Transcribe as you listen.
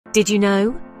Did you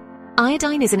know?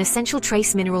 Iodine is an essential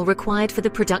trace mineral required for the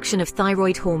production of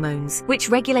thyroid hormones, which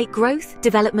regulate growth,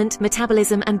 development,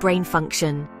 metabolism, and brain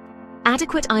function.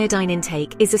 Adequate iodine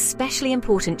intake is especially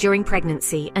important during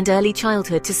pregnancy and early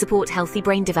childhood to support healthy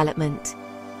brain development.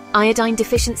 Iodine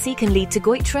deficiency can lead to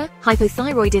goitre,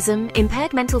 hypothyroidism,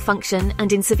 impaired mental function,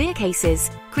 and in severe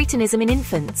cases, cretinism in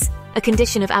infants, a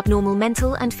condition of abnormal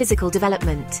mental and physical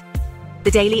development. The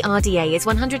daily RDA is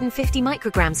 150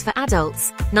 micrograms for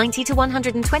adults, 90 to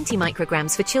 120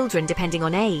 micrograms for children depending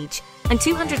on age, and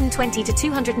 220 to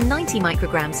 290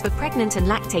 micrograms for pregnant and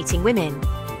lactating women.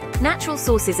 Natural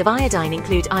sources of iodine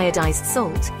include iodized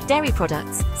salt, dairy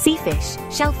products, sea fish,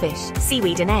 shellfish,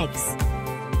 seaweed, and eggs.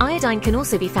 Iodine can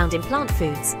also be found in plant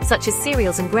foods, such as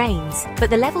cereals and grains, but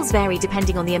the levels vary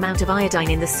depending on the amount of iodine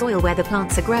in the soil where the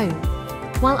plants are grown.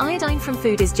 While iodine from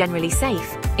food is generally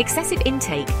safe, excessive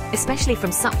intake, especially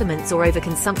from supplements or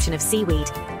overconsumption of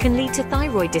seaweed, can lead to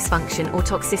thyroid dysfunction or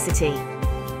toxicity.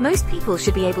 Most people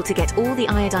should be able to get all the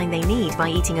iodine they need by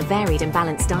eating a varied and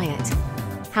balanced diet.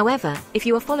 However, if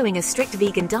you are following a strict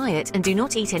vegan diet and do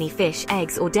not eat any fish,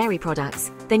 eggs, or dairy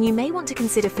products, then you may want to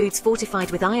consider foods fortified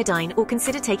with iodine or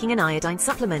consider taking an iodine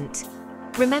supplement.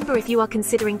 Remember, if you are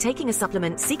considering taking a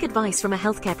supplement, seek advice from a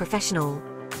healthcare professional.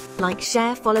 Like,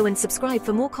 share, follow, and subscribe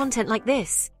for more content like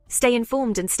this. Stay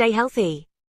informed and stay healthy.